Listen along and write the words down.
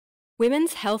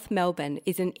Women's Health Melbourne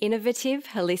is an innovative,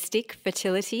 holistic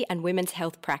fertility and women's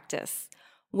health practice.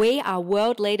 We are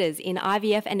world leaders in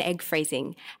IVF and egg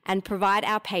freezing and provide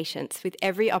our patients with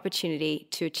every opportunity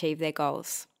to achieve their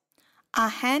goals. Our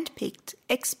hand-picked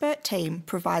expert team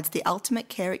provides the ultimate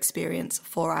care experience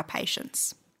for our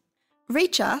patients.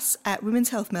 Reach us at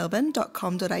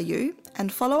womenshealthmelbourne.com.au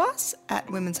and follow us at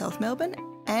Women's Health Melbourne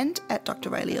and at Dr.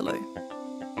 Raelia Lew.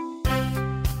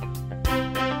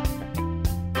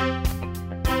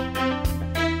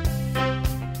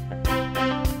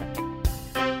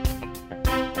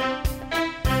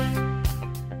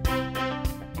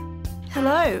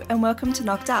 Hello and welcome to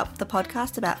Knocked Up, the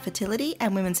podcast about fertility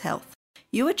and women's health.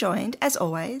 You are joined, as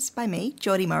always, by me,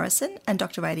 Geordie Morrison, and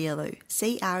Dr. Raelia Lew,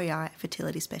 CREI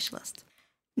fertility specialist.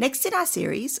 Next in our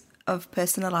series of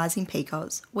personalising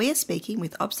PCOS, we are speaking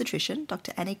with obstetrician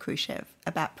Dr. Annie Khrushchev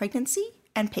about pregnancy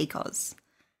and PCOS.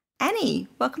 Annie,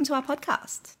 welcome to our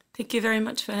podcast. Thank you very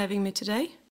much for having me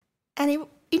today. Annie,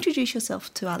 introduce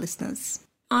yourself to our listeners.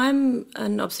 I'm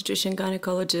an obstetrician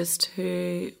gynaecologist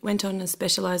who went on and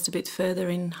specialised a bit further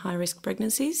in high-risk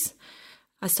pregnancies.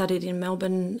 I studied in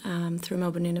Melbourne through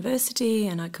Melbourne University,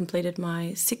 and I completed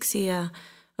my 6-year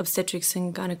obstetrics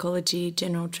and gynaecology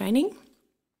general training.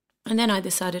 And then I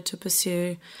decided to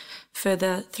pursue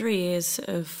further 3 years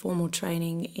of formal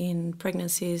training in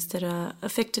pregnancies that are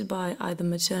affected by either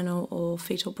maternal or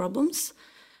fetal problems.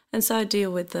 And so I deal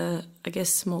with the,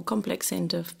 more complex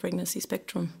end of pregnancy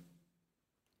spectrum.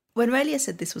 When Raelia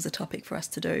said this was a topic for us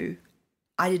to do,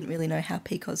 I didn't really know how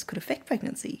PCOS could affect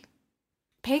pregnancy.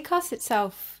 PCOS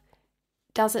itself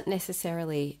doesn't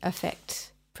necessarily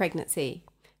affect pregnancy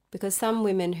because some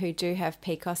women who do have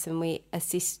PCOS and we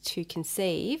assist to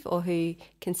conceive or who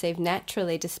conceive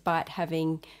naturally despite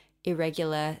having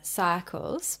irregular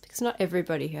cycles, because not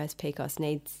everybody who has PCOS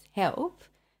needs help,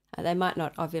 they might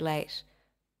not ovulate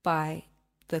by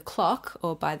the clock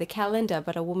or by the calendar,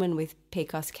 but a woman with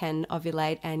PCOS can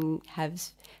ovulate and have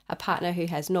a partner who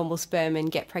has normal sperm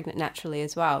and get pregnant naturally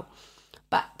as well.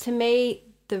 But to me,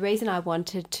 the reason I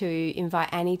wanted to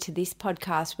invite Annie to this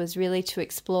podcast was really to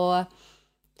explore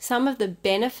some of the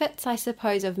benefits, I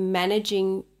suppose, of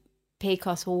managing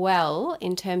PCOS well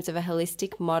in terms of a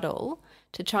holistic model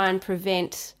to try and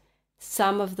prevent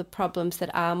some of the problems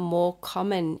that are more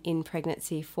common in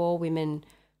pregnancy for women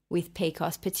with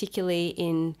PCOS, particularly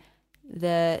in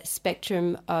the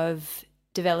spectrum of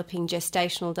developing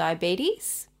gestational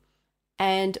diabetes,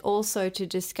 and also to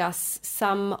discuss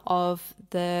some of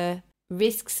the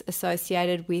risks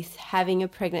associated with having a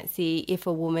pregnancy if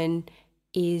a woman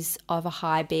is of a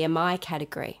high BMI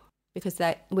category, because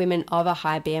that women of a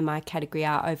high BMI category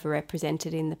are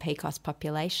overrepresented in the PCOS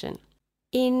population.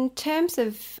 In terms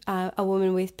of a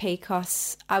woman with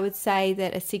PCOS, I would say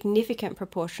that a significant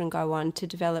proportion go on to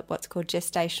develop what's called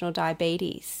gestational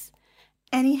diabetes.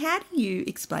 Annie, how do you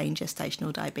explain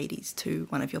gestational diabetes to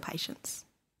one of your patients?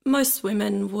 Most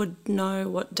women would know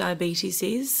what diabetes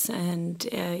is, and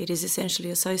it is essentially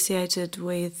associated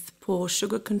with poor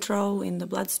sugar control in the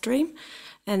bloodstream,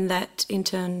 and that in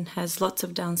turn has lots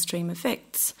of downstream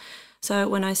effects. So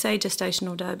when I say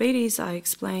gestational diabetes, I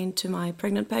explain to my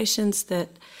pregnant patients that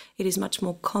it is much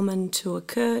more common to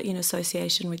occur in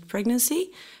association with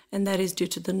pregnancy, and that is due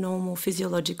to the normal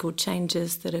physiological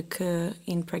changes that occur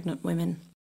in pregnant women.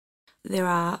 There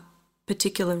are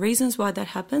particular reasons why that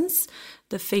happens.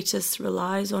 The fetus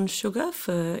relies on sugar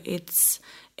for its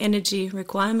energy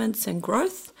requirements and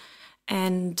growth,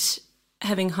 and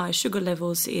having high sugar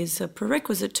levels is a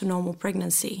prerequisite to normal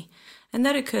pregnancy. And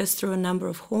that occurs through a number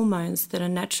of hormones that are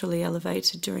naturally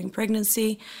elevated during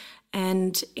pregnancy.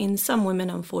 And in some women,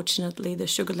 unfortunately, the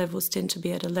sugar levels tend to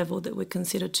be at a level that we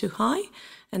consider too high,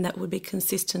 and that would be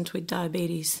consistent with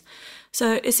diabetes.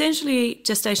 So essentially,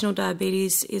 gestational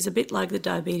diabetes is a bit like the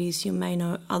diabetes you may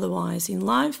know otherwise in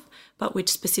life, but which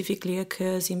specifically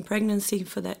occurs in pregnancy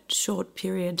for that short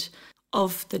period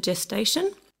of the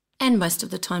gestation, and most of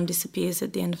the time disappears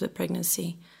at the end of the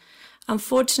pregnancy.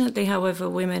 Unfortunately, however,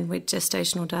 women with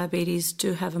gestational diabetes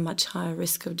do have a much higher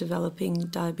risk of developing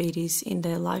diabetes in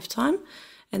their lifetime,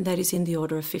 and that is in the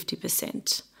order of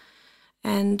 50%.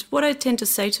 And what I tend to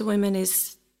say to women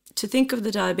is to think of the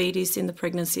diabetes in the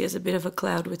pregnancy as a bit of a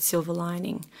cloud with silver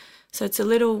lining. So it's a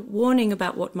little warning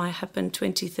about what might happen in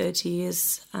 20 or 30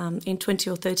 years'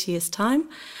 time,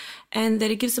 and that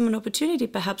it gives them an opportunity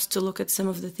perhaps to look at some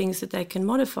of the things that they can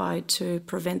modify to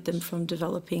prevent them from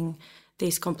developing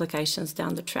these complications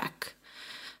down the track.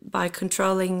 By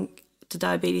controlling the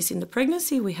diabetes in the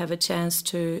pregnancy, we have a chance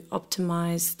to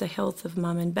optimise the health of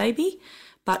mum and baby,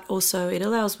 but also it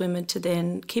allows women to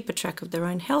then keep a track of their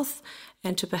own health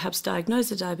and to perhaps diagnose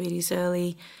the diabetes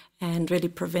early and really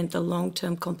prevent the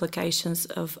long-term complications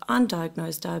of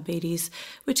undiagnosed diabetes,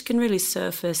 which can really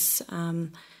surface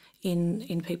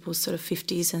in people's sort of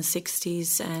 50s and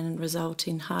 60s and result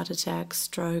in heart attacks,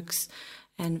 strokes,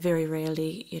 and very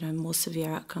rarely, more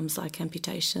severe outcomes like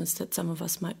amputations that some of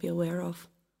us might be aware of.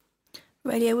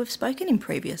 Radio, we've spoken in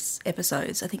previous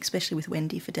episodes, I think especially with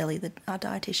Wendy Fideli, our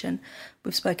dietitian,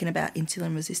 we've spoken about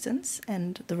insulin resistance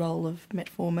and the role of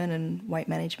metformin and weight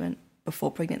management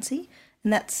before pregnancy,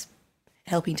 and that's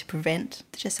helping to prevent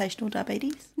the gestational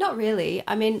diabetes? Not really.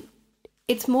 I mean,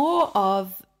 it's more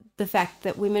of the fact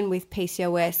that women with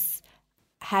PCOS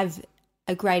have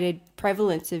a greater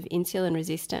prevalence of insulin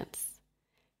resistance.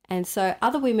 And so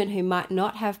other women who might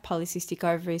not have polycystic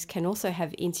ovaries can also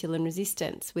have insulin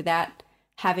resistance without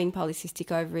having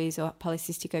polycystic ovaries or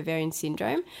polycystic ovarian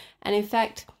syndrome. And in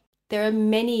fact, there are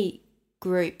many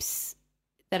groups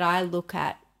that I look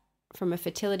at from a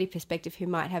fertility perspective who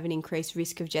might have an increased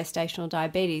risk of gestational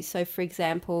diabetes. So for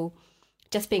example,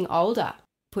 just being older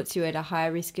puts you at a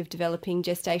higher risk of developing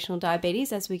gestational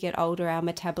diabetes. As we get older, our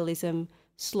metabolism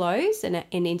slows and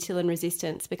insulin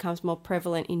resistance becomes more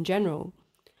prevalent in general.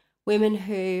 Women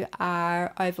who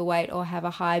are overweight or have a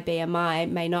high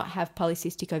BMI may not have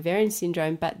polycystic ovarian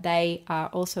syndrome, but they are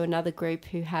also another group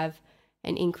who have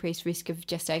an increased risk of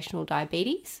gestational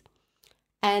diabetes.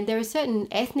 And there are certain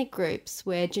ethnic groups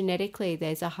where genetically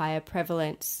there's a higher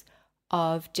prevalence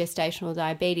of gestational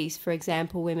diabetes. For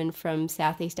example, women from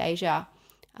Southeast Asia,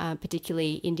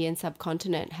 particularly Indian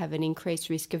subcontinent, have an increased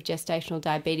risk of gestational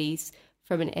diabetes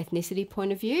from an ethnicity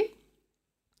point of view.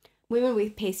 Women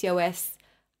with PCOS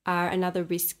are another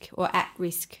risk or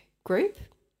at-risk group,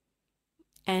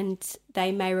 and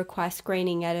they may require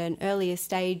screening at an earlier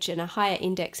stage and a higher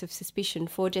index of suspicion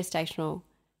for gestational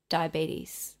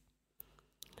diabetes.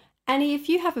 Annie, if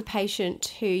you have a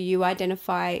patient who you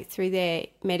identify through their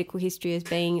medical history as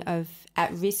being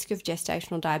at risk of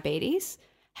gestational diabetes,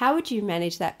 how would you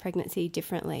manage that pregnancy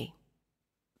differently?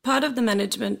 Part of the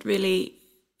management really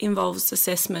involves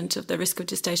assessment of the risk of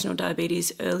gestational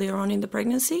diabetes earlier on in the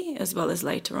pregnancy as well as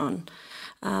later on.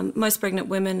 Most pregnant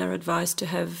women are advised to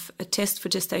have a test for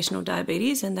gestational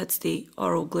diabetes, and that's the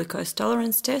oral glucose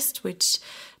tolerance test, which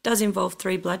does involve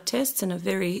 3 blood tests and a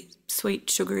very sweet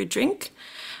sugary drink.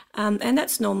 And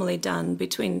that's normally done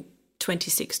between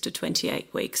 26 to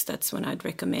 28 weeks. That's when I'd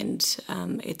recommend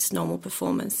its normal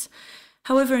performance.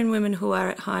 However, in women who are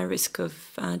at high risk of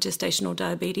gestational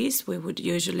diabetes, we would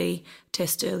usually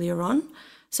test earlier on.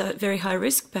 So at very high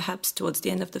risk, perhaps towards the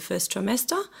end of the first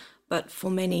trimester, but for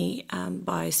many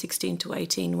by 16 to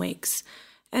 18 weeks.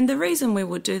 And the reason we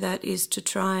would do that is to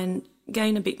try and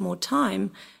gain a bit more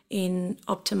time in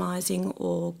optimising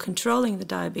or controlling the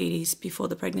diabetes before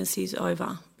the pregnancy is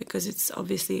over, because it's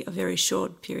obviously a very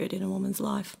short period in a woman's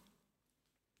life.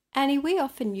 Annie, we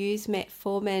often use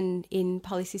metformin in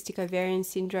polycystic ovarian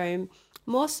syndrome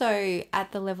more so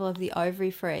at the level of the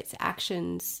ovary for its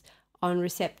actions on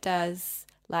receptors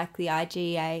like the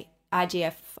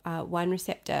IGF-1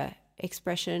 receptor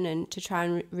expression, and to try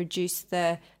and reduce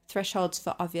the thresholds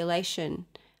for ovulation.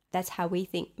 That's how we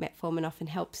think metformin often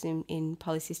helps in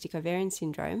polycystic ovarian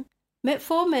syndrome.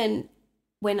 Metformin,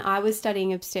 when I was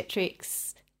studying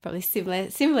obstetrics, probably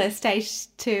similar stage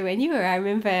to when you were. I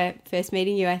remember first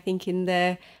meeting you, I think, in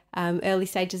the early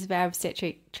stages of our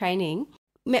obstetric training.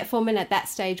 Metformin at that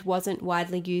stage wasn't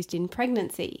widely used in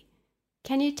pregnancy.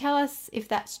 Can you tell us if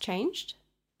that's changed?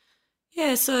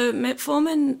 Yeah, so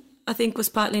metformin, I think, was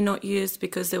partly not used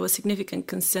because there were significant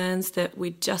concerns that we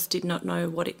just did not know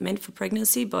what it meant for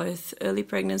pregnancy, both early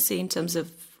pregnancy in terms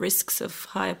of risks of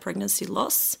higher pregnancy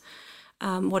loss,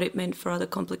 what it meant for other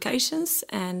complications,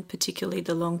 and particularly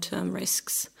the long-term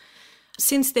risks.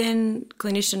 Since then,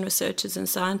 clinician researchers and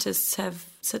scientists have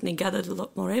certainly gathered a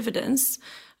lot more evidence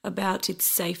about its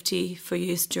safety for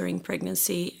use during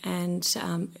pregnancy and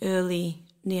early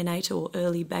neonatal or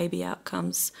early baby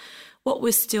outcomes. What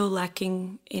we're still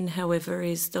lacking in, however,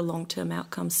 is the long-term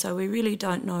outcomes. So we really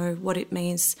don't know what it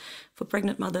means for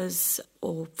pregnant mothers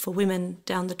or for women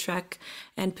down the track,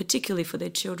 and particularly for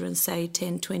their children, say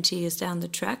 10, 20 years down the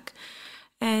track.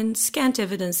 And scant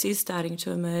evidence is starting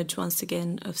to emerge once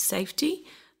again of safety,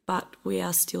 but we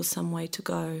are still some way to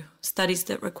go. Studies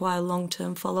that require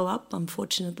long-term follow-up,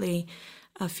 unfortunately,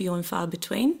 are few and far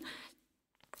between.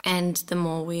 And the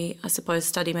more we, I suppose,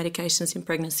 study medications in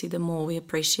pregnancy, the more we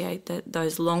appreciate that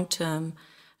those long-term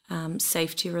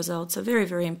safety results are very,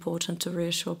 very important to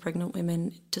reassure pregnant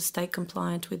women to stay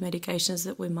compliant with medications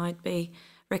that we might be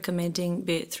recommending,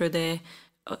 be it through their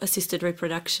assisted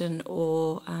reproduction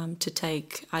or to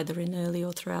take either in early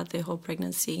or throughout their whole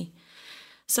pregnancy.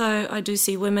 So I do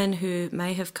see women who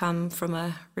may have come from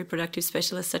a reproductive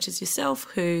specialist such as yourself,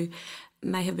 who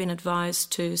may have been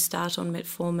advised to start on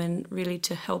metformin really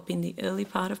to help in the early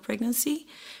part of pregnancy.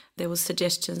 There were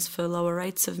suggestions for lower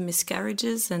rates of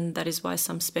miscarriages, and that is why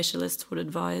some specialists would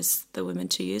advise the women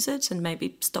to use it and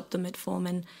maybe stop the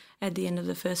metformin at the end of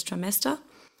the first trimester.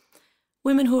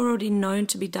 Women who are already known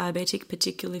to be diabetic,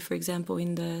 particularly, for example,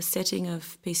 in the setting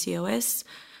of PCOS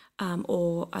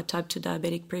or a type 2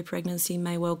 diabetic pre-pregnancy,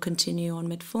 may well continue on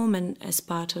metformin as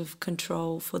part of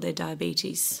control for their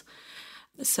diabetes.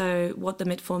 So what the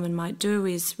metformin might do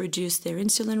is reduce their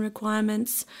insulin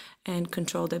requirements and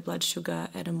control their blood sugar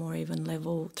at a more even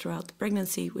level throughout the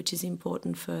pregnancy, which is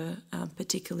important for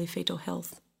particularly fetal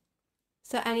health.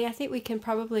 So Annie, I think we can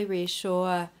probably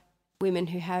reassure women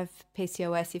who have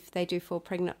PCOS, if they do fall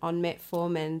pregnant on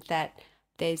metformin, that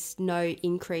there's no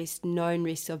increased known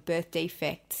risk of birth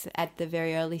defects at the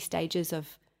very early stages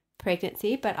of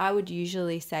pregnancy. But I would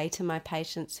usually say to my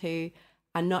patients who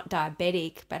are not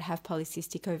diabetic but have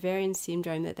polycystic ovarian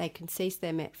syndrome that they can cease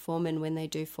their metformin when they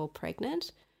do fall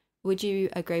pregnant. Would you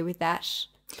agree with that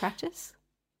practice?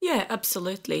 Yeah,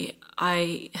 absolutely.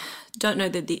 I don't know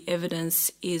that the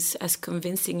evidence is as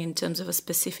convincing in terms of a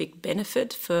specific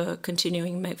benefit for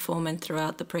continuing metformin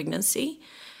throughout the pregnancy.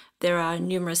 There are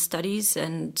numerous studies,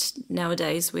 and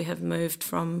nowadays we have moved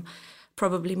from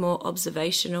probably more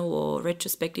observational or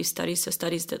retrospective studies, so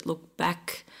studies that look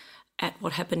back at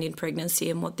what happened in pregnancy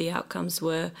and what the outcomes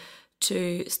were,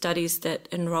 to studies that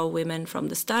enrol women from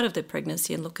the start of their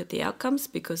pregnancy and look at the outcomes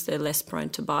because they're less prone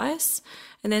to bias.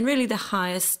 And then really the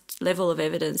highest level of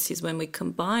evidence is when we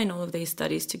combine all of these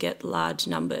studies to get large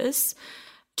numbers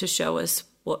to show us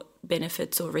what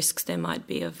benefits or risks there might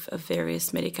be of various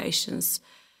medications.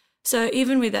 So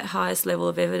even with that highest level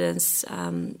of evidence,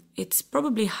 it's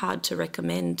probably hard to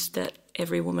recommend that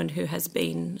every woman who has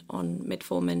been on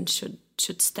metformin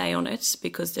should stay on it,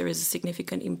 because there is a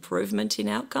significant improvement in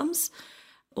outcomes,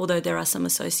 although there are some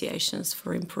associations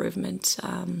for improvement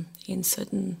in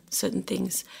certain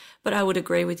things. But I would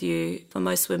agree with you, for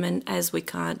most women, as we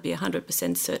can't be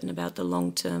 100% certain about the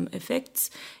long-term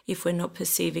effects, if we're not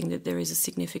perceiving that there is a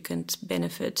significant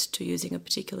benefit to using a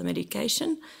particular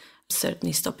medication,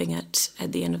 certainly stopping it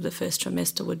at the end of the first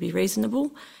trimester would be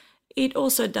reasonable. It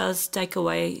also does take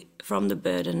away from the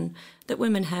burden that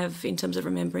women have in terms of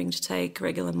remembering to take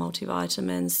regular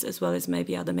multivitamins, as well as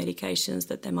maybe other medications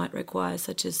that they might require,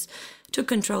 such as to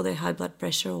control their high blood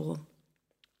pressure, or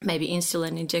maybe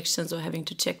insulin injections, or having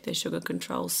to check their sugar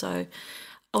control. So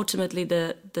ultimately,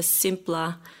 the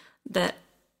simpler that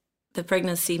the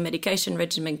pregnancy medication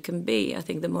regimen can be, I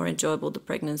think the more enjoyable the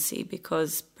pregnancy,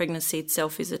 because pregnancy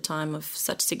itself is a time of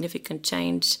such significant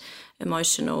change,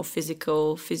 emotional,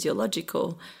 physical,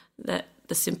 physiological, that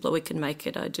the simpler we can make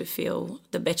it, I do feel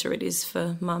the better it is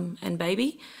for mum and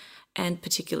baby, and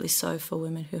particularly so for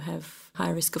women who have high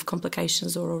risk of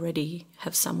complications or already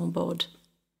have some on board.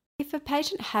 If a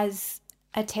patient has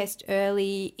a test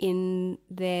early in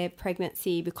their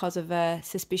pregnancy because of a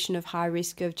suspicion of high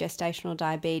risk of gestational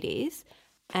diabetes,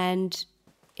 and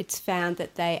it's found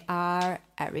that they are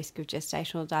at risk of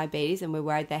gestational diabetes and we're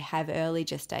worried they have early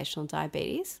gestational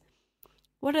diabetes,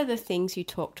 what are the things you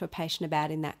talk to a patient about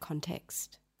in that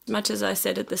context? Much as I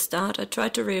said at the start, I try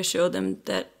to reassure them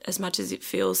that as much as it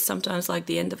feels sometimes like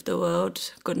the end of the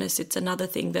world, goodness, it's another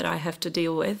thing that I have to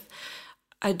deal with,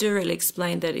 I do really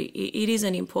explain that it is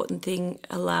an important thing,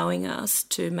 allowing us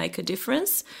to make a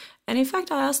difference. And in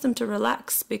fact, I ask them to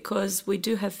relax, because we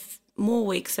do have more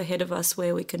weeks ahead of us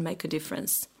where we can make a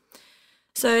difference.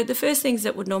 So the first things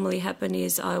that would normally happen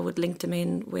is I would link them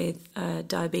in with a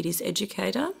diabetes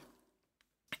educator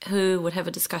who would have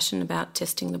a discussion about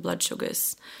testing the blood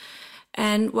sugars.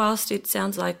 And whilst it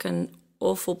sounds like an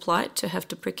awful plight to have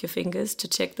to prick your fingers to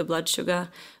check the blood sugar,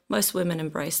 most women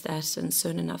embrace that, and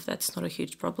soon enough that's not a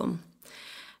huge problem.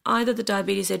 Either the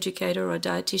diabetes educator or a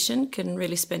dietitian can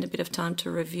really spend a bit of time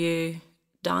to review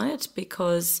diet,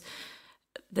 because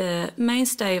the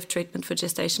mainstay of treatment for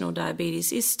gestational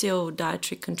diabetes is still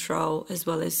dietary control as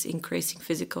well as increasing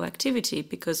physical activity,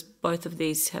 because both of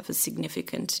these have a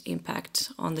significant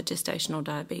impact on the gestational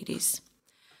diabetes.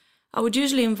 I would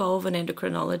usually involve an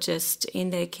endocrinologist in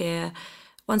their care,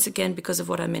 once again because of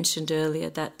what I mentioned earlier,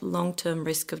 that long-term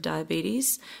risk of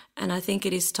diabetes. And I think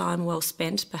it is time well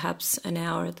spent, perhaps an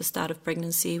hour at the start of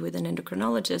pregnancy with an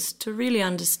endocrinologist, to really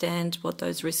understand what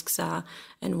those risks are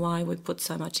and why we put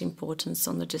so much importance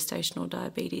on the gestational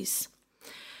diabetes.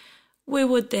 We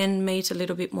would then meet a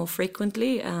little bit more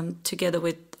frequently together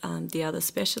with the other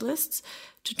specialists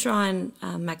to try and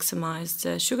maximise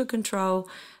the sugar control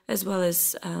as well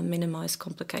as minimise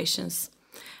complications.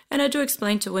 And I do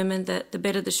explain to women that the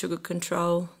better the sugar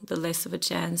control, the less of a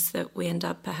chance that we end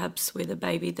up perhaps with a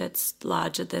baby that's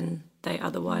larger than they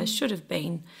otherwise should have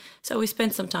been. So we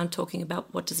spend some time talking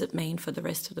about what does it mean for the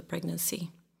rest of the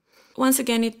pregnancy. Once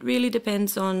again, it really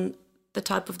depends on the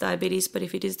type of diabetes, but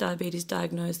if it is diabetes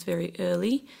diagnosed very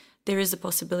early, there is a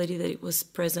possibility that it was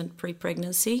present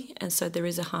pre-pregnancy, and so there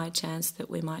is a high chance that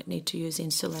we might need to use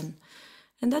insulin.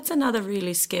 And that's another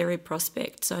really scary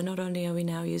prospect. So not only are we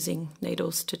now using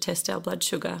needles to test our blood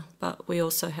sugar, but we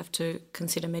also have to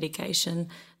consider medication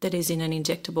that is in an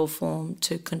injectable form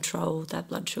to control that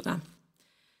blood sugar.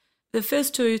 The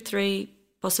first 2, 3,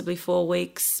 possibly 4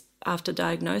 weeks after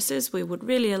diagnosis, we would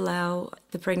really allow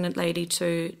the pregnant lady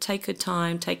to take her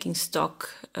time taking stock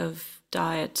of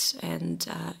diet and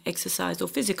exercise or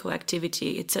physical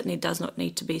activity. It certainly does not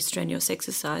need to be strenuous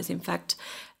exercise. In fact,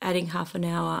 adding half an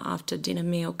hour after dinner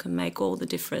meal can make all the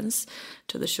difference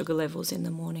to the sugar levels in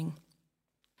the morning.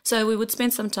 So we would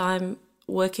spend some time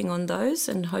working on those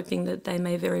and hoping that they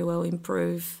may very well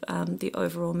improve the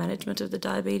overall management of the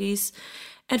diabetes.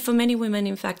 And for many women,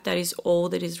 in fact, that is all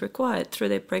that is required through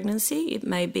their pregnancy. It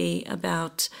may be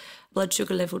about blood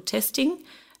sugar level testing.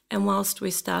 And whilst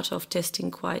we start off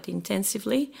testing quite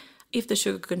intensively, if the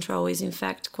sugar control is in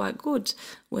fact quite good,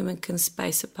 women can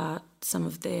space apart some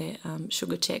of their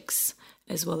sugar checks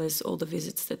as well as all the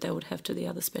visits that they would have to the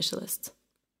other specialists.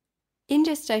 In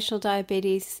gestational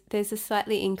diabetes, there's a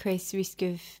slightly increased risk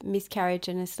of miscarriage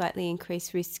and a slightly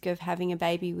increased risk of having a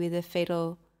baby with a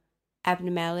fetal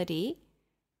abnormality.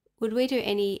 Would we do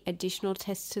any additional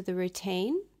tests to the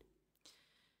routine?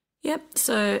 Yep,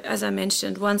 so as I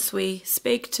mentioned, once we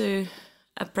speak to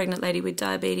a pregnant lady with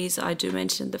diabetes, I do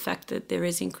mention the fact that there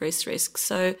is increased risk.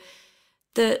 So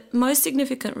the most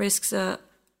significant risks are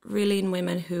really in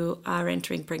women who are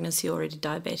entering pregnancy already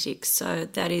diabetic. So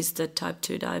that is the type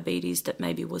 2 diabetes that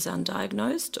maybe was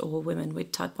undiagnosed, or women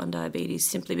with type 1 diabetes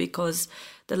simply because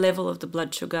the level of the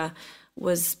blood sugar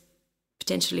was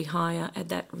potentially higher at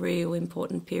that real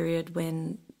important period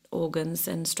when organs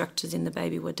and structures in the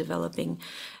baby were developing.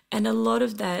 And a lot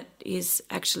of that is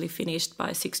actually finished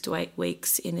by 6 to 8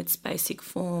 weeks in its basic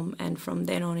form, and from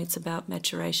then on it's about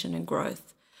maturation and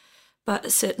growth.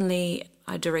 But certainly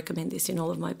I do recommend this in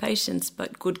all of my patients,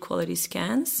 but good quality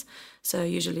scans, so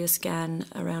usually a scan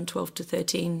around 12 to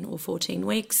 13 or 14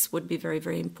 weeks would be very,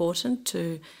 very important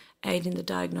to aid in the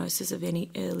diagnosis of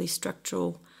any early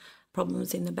structural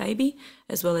problems in the baby,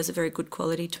 as well as a very good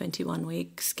quality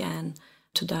 21-week scan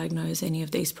to diagnose any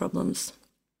of these problems.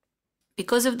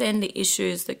 Because of then the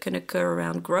issues that can occur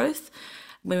around growth,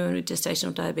 women with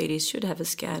gestational diabetes should have a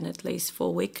scan at least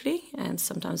 4 weekly, and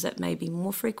sometimes that may be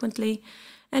more frequently.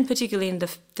 And particularly in the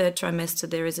third trimester,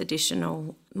 there is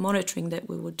additional monitoring that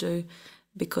we would do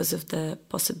because of the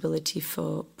possibility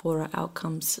for poorer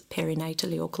outcomes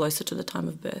perinatally or closer to the time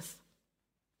of birth.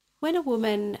 When a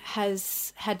woman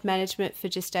has had management for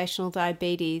gestational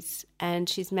diabetes and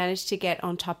she's managed to get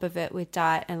on top of it with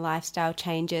diet and lifestyle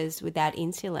changes without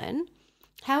insulin,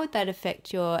 how would that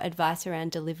affect your advice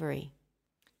around delivery?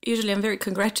 Usually I'm very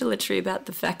congratulatory about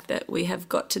the fact that we have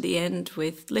got to the end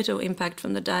with little impact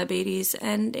from the diabetes,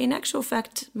 and in actual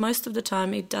fact, most of the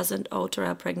time it doesn't alter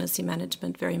our pregnancy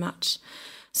management very much.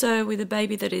 So with a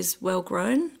baby that is well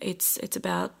grown, it's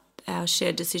about our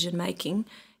shared decision making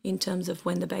in terms of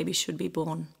when the baby should be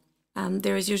born.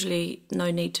 There is usually no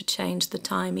need to change the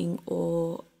timing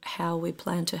or how we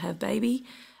plan to have baby.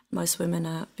 Most women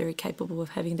are very capable of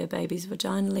having their babies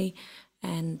vaginally,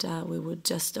 and we would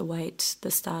just await the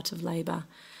start of labour.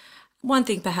 One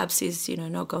thing perhaps is,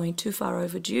 not going too far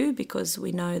overdue, because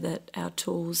we know that our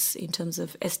tools in terms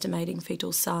of estimating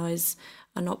fetal size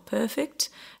are not perfect,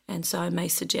 and so I may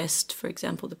suggest, for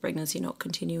example, the pregnancy not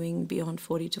continuing beyond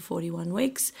 40 to 41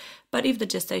 weeks. But if the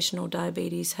gestational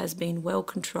diabetes has been well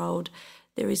controlled,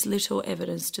 there is little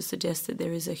evidence to suggest that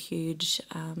there is a huge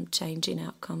change in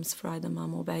outcomes for either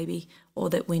mum or baby, or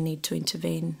that we need to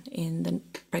intervene in the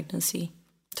pregnancy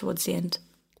towards the end.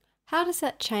 How does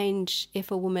that change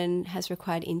if a woman has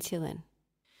required insulin?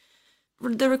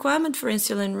 The requirement for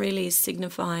insulin really is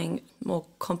signifying more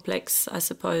complex, I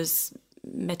suppose,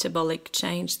 metabolic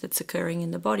change that's occurring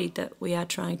in the body that we are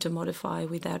trying to modify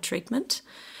with our treatment.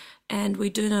 And we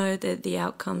do know that the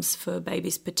outcomes for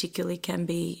babies particularly can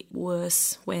be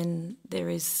worse when there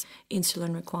is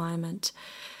insulin requirement.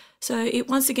 So it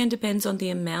once again depends on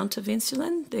the amount of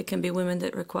insulin. There can be women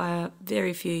that require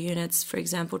very few units, for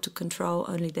example, to control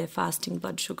only their fasting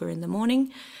blood sugar in the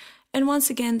morning. And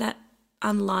once again, that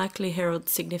unlikely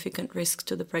heralds significant risk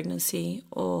to the pregnancy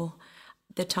or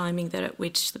the timing at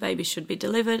which the baby should be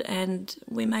delivered, and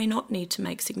we may not need to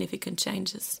make significant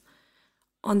changes.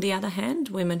 On the other hand,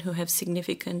 women who have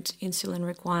significant insulin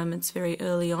requirements very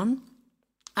early on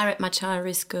are at much higher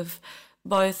risk of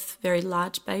both very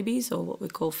large babies, or what we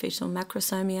call fetal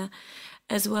macrosomia,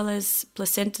 as well as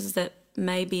placentas that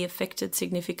may be affected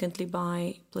significantly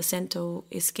by placental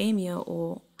ischemia,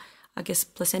 or I guess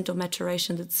placental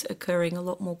maturation that's occurring a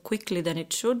lot more quickly than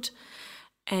it should.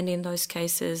 And in those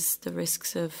cases, the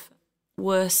risks of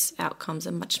worse outcomes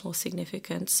are much more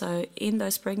significant. So in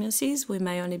those pregnancies, we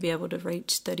may only be able to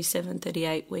reach 37,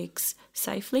 38 weeks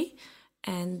safely,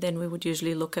 and then we would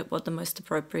usually look at what the most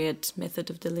appropriate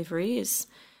method of delivery is.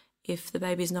 If the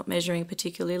baby is not measuring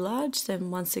particularly large,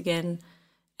 then once again,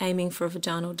 aiming for a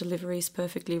vaginal delivery is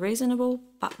perfectly reasonable,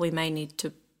 but we may need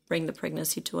to bring the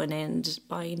pregnancy to an end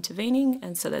by intervening,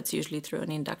 and so that's usually through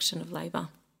an induction of labour.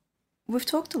 We've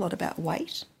talked a lot about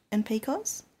weight and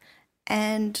PCOS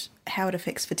and how it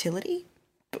affects fertility,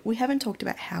 but we haven't talked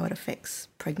about how it affects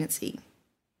pregnancy.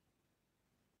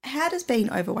 How does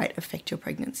being overweight affect your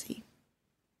pregnancy?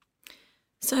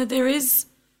 So there is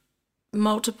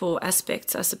multiple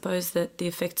aspects, I suppose, that the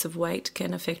effects of weight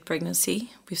can affect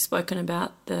pregnancy. We've spoken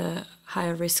about the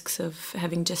higher risks of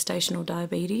having gestational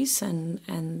diabetes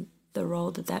and the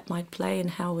role that that might play and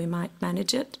how we might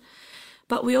manage it.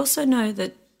 But we also know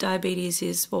that diabetes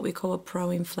is what we call a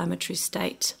pro-inflammatory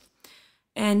state.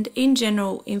 And in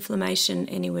general, inflammation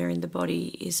anywhere in the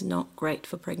body is not great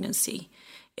for pregnancy.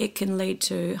 It can lead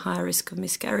to higher risk of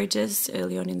miscarriages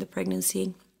early on in the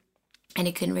pregnancy, and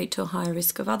it can lead to a higher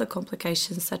risk of other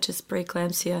complications such as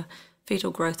preeclampsia,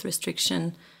 fetal growth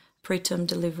restriction, preterm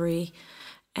delivery,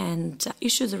 and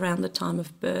issues around the time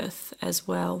of birth as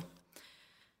well.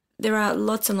 There are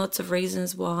lots and lots of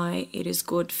reasons why it is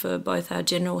good for both our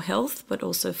general health, but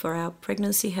also for our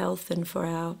pregnancy health and for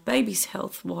our baby's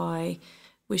health, why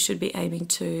we should be aiming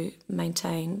to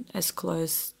maintain as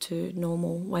close to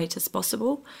normal weight as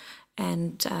possible.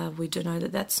 And we do know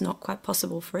that that's not quite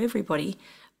possible for everybody,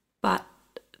 but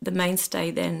the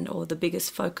mainstay then, or the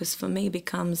biggest focus for me,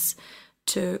 becomes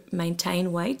to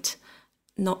maintain weight,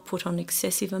 not put on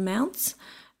excessive amounts,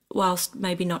 whilst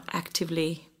maybe not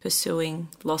actively pursuing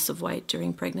loss of weight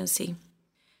during pregnancy.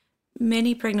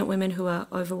 Many pregnant women who are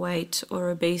overweight or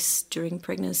obese during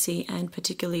pregnancy, and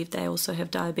particularly if they also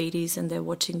have diabetes and they're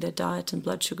watching their diet and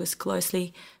blood sugars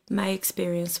closely, may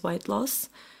experience weight loss.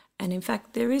 And in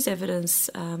fact, there is evidence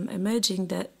emerging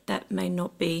that that may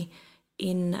not be,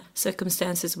 in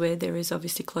circumstances where there is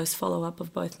obviously close follow-up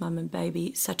of both mum and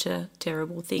baby, such a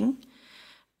terrible thing.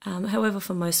 However,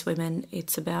 for most women,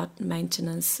 it's about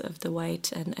maintenance of the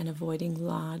weight and avoiding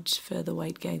large further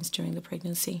weight gains during the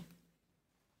pregnancy.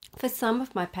 For some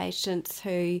of my patients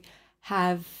who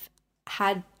have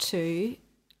had to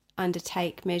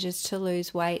undertake measures to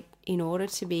lose weight in order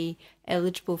to be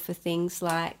eligible for things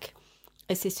like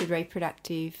assisted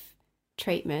reproductive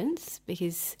treatments,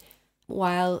 because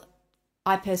while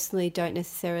I personally don't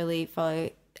necessarily follow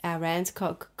our RANS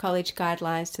college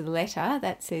guidelines to the letter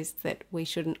that says that we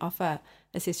shouldn't offer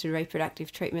assisted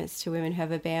reproductive treatments to women who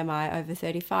have a BMI over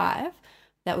 35.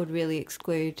 That would really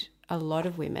exclude a lot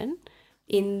of women.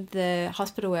 In the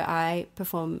hospital where I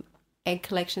perform egg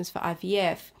collections for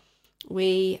IVF,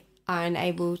 we are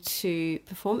unable to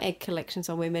perform egg collections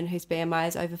on women whose BMI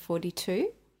is over 42,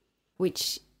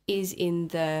 which is in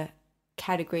the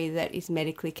category that is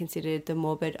medically considered the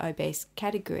morbid obese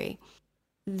category.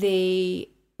 The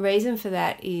reason for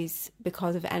that is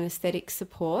because of anaesthetic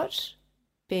support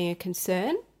being a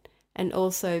concern, and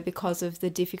also because of the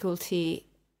difficulty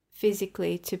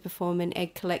physically to perform an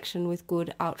egg collection with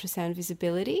good ultrasound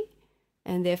visibility,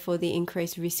 and therefore the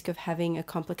increased risk of having a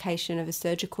complication of a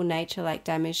surgical nature like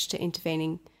damage to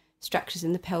intervening structures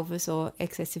in the pelvis or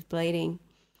excessive bleeding.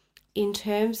 In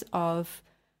terms of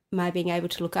my being able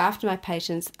to look after my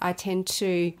patients, I tend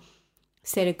to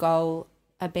set a goal,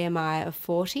 a BMI of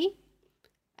 40,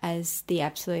 as the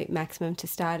absolute maximum to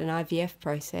start an IVF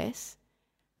process,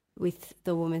 with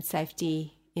the woman's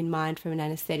safety in mind from an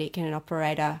anaesthetic and an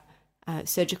operator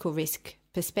surgical risk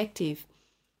perspective.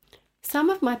 Some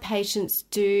of my patients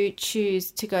do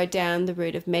choose to go down the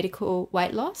route of medical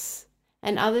weight loss,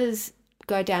 and others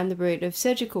go down the route of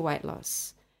surgical weight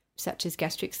loss, such as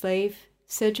gastric sleeve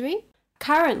surgery.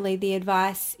 Currently, the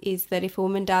advice is that if a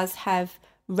woman does have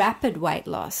rapid weight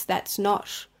loss, that's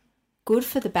not good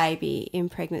for the baby in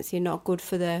pregnancy, not good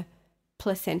for the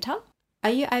placenta. Are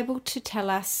you able to tell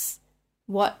us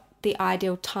what the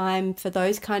ideal time for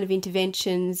those kind of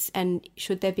interventions, and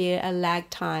should there be a lag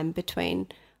time between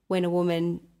when a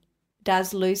woman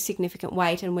does lose significant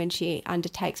weight and when she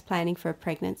undertakes planning for a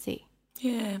pregnancy?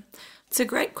 Yeah, it's a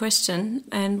great question,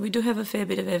 and we do have a fair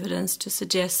bit of evidence to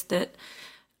suggest that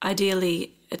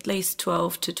ideally at least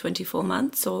 12 to 24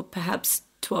 months, or perhaps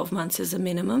 12 months as a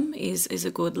minimum is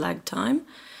a good lag time.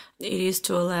 It is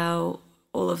to allow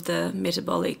all of the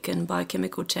metabolic and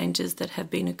biochemical changes that have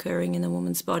been occurring in the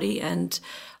woman's body, and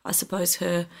I suppose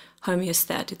her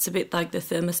homeostat. It's a bit like the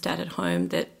thermostat at home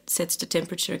that sets the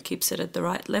temperature and keeps it at the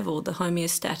right level. The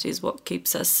homeostat is what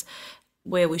keeps us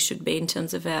where we should be in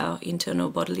terms of our internal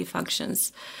bodily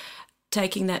functions.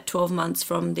 Taking that 12 months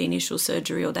from the initial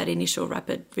surgery or that initial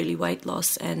rapid really weight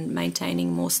loss and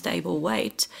maintaining more stable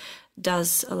weight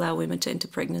does allow women to enter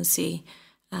pregnancy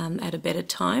at a better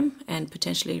time and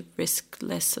potentially risk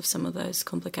less of some of those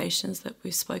complications that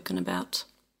we've spoken about.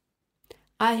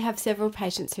 I have several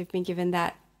patients who've been given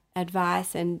that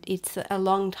advice, and it's a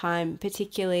long time,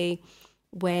 particularly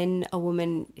when a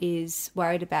woman is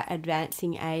worried about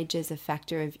advancing age as a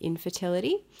factor of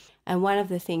infertility. And one of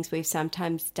the things we've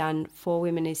sometimes done for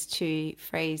women is to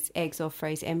freeze eggs or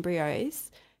freeze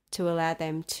embryos to allow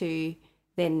them to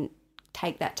then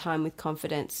take that time with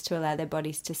confidence to allow their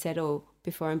bodies to settle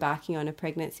before embarking on a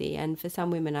pregnancy. And for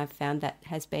some women, I've found that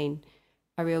has been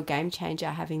a real game changer,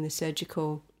 having the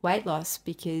surgical weight loss,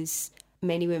 because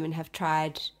many women have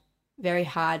tried very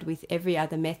hard with every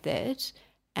other method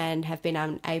and have been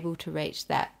unable to reach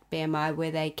that BMI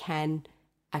where they can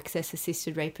access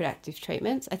assisted reproductive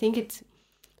treatments. I think it's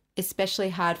especially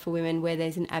hard for women where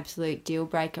there's an absolute deal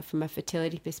breaker from a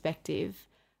fertility perspective.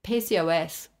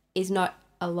 PCOS is not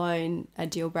alone a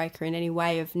deal breaker in any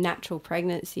way of natural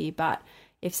pregnancy, but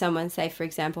if someone, say, for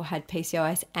example, had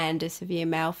PCOS and a severe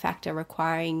male factor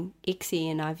requiring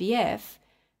ICSI and IVF,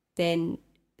 then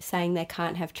saying they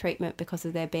can't have treatment because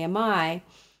of their BMI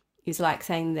is like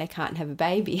saying they can't have a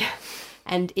baby.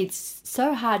 And it's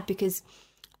so hard because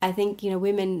I think,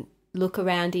 women look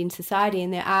around in society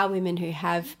and there are women who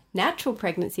have natural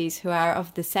pregnancies who are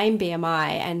of the same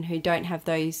BMI and who don't have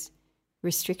those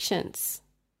restrictions.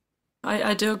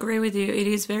 I do agree with you. It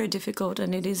is very difficult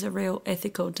and it is a real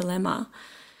ethical dilemma.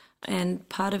 And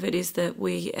part of it is that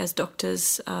we as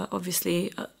doctors are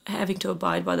obviously having to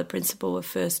abide by the principle of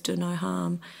first do no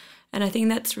harm. And I think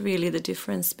that's really the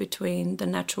difference between the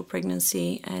natural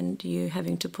pregnancy and you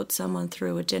having to put someone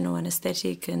through a general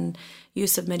anaesthetic and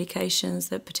use of medications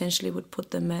that potentially would put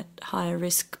them at higher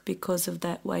risk because of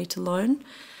that weight alone.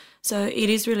 So it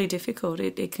is really difficult.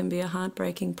 It can be a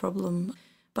heartbreaking problem.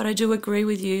 But I do agree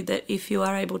with you that if you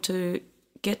are able to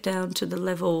get down to the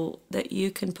level that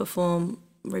you can perform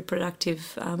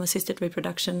reproductive, assisted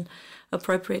reproduction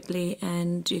appropriately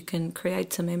and you can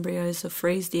create some embryos or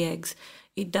freeze the eggs,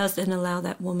 it does then allow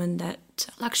that woman that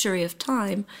luxury of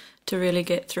time to really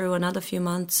get through another few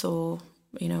months or,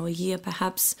 a year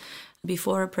perhaps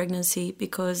before a pregnancy,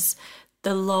 because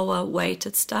the lower weight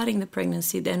at starting the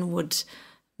pregnancy then would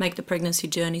make the pregnancy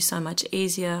journey so much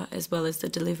easier, as well as the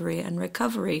delivery and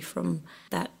recovery from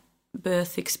that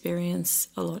birth experience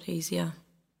a lot easier.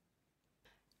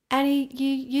 Annie, you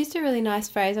used a really nice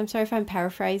phrase. I'm sorry if I'm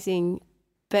paraphrasing,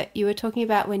 but you were talking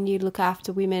about when you look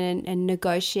after women and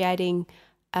negotiating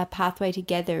a pathway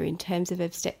together in terms of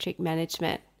obstetric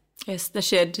management. Yes, the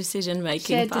shared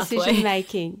decision-making pathway. Shared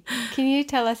decision-making. Can you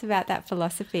tell us about that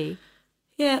philosophy?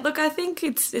 Yeah, look, I think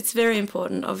it's very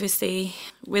important. Obviously,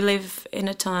 we live in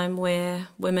a time where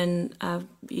women are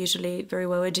usually very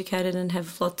well educated and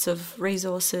have lots of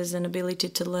resources and ability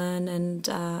to learn and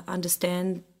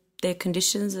understand their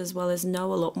conditions, as well as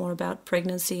know a lot more about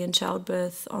pregnancy and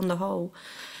childbirth on the whole.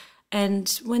 And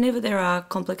whenever there are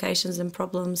complications and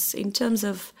problems in terms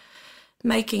of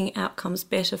making outcomes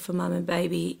better for mum and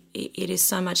baby, it is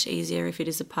so much easier if it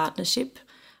is a partnership.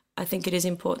 I think it is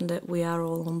important that we are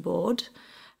all on board.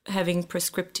 Having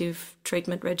prescriptive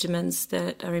treatment regimens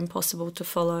that are impossible to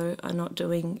follow are not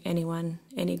doing anyone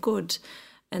any good.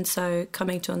 And so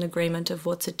coming to an agreement of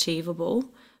what's achievable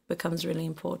becomes really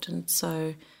important.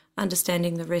 So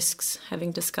understanding the risks,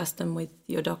 having discussed them with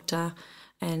your doctor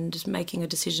and making a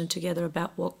decision together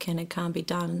about what can and can't be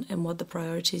done and what the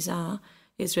priorities are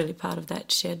is really part of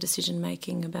that shared decision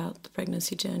making about the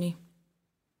pregnancy journey.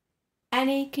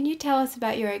 Annie, can you tell us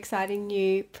about your exciting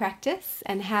new practice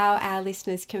and how our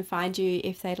listeners can find you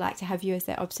if they'd like to have you as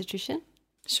their obstetrician?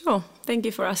 Sure, thank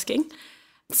you for asking.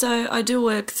 So I do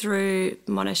work through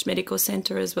Monash Medical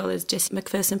Centre as well as Jessie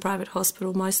McPherson Private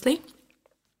Hospital mostly.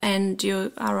 And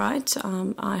you are right,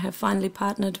 I have finally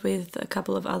partnered with a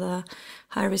couple of other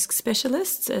high-risk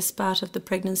specialists as part of the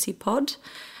pregnancy pod.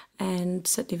 And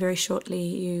certainly very shortly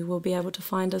you will be able to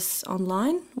find us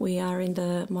online. We are in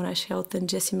the Monash Health and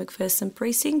Jessie McPherson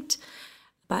precinct.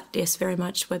 But yes, very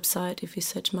much website. If you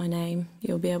search my name,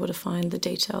 you'll be able to find the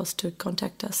details to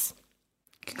contact us.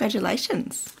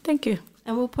 Congratulations. Thank you.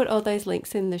 And we'll put all those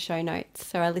links in the show notes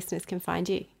so our listeners can find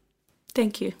you.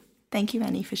 Thank you. Thank you,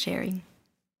 Annie, for sharing.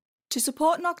 To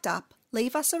support Knocked Up,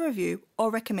 leave us a review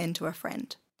or recommend to a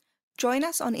friend. Join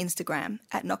us on Instagram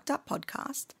at Knocked Up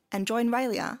Podcast and join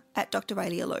Raelia at Dr.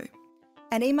 Raelia Lew.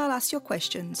 And email us your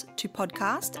questions to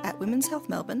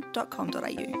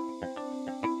podcast@womenshealthmelbourne.com.au.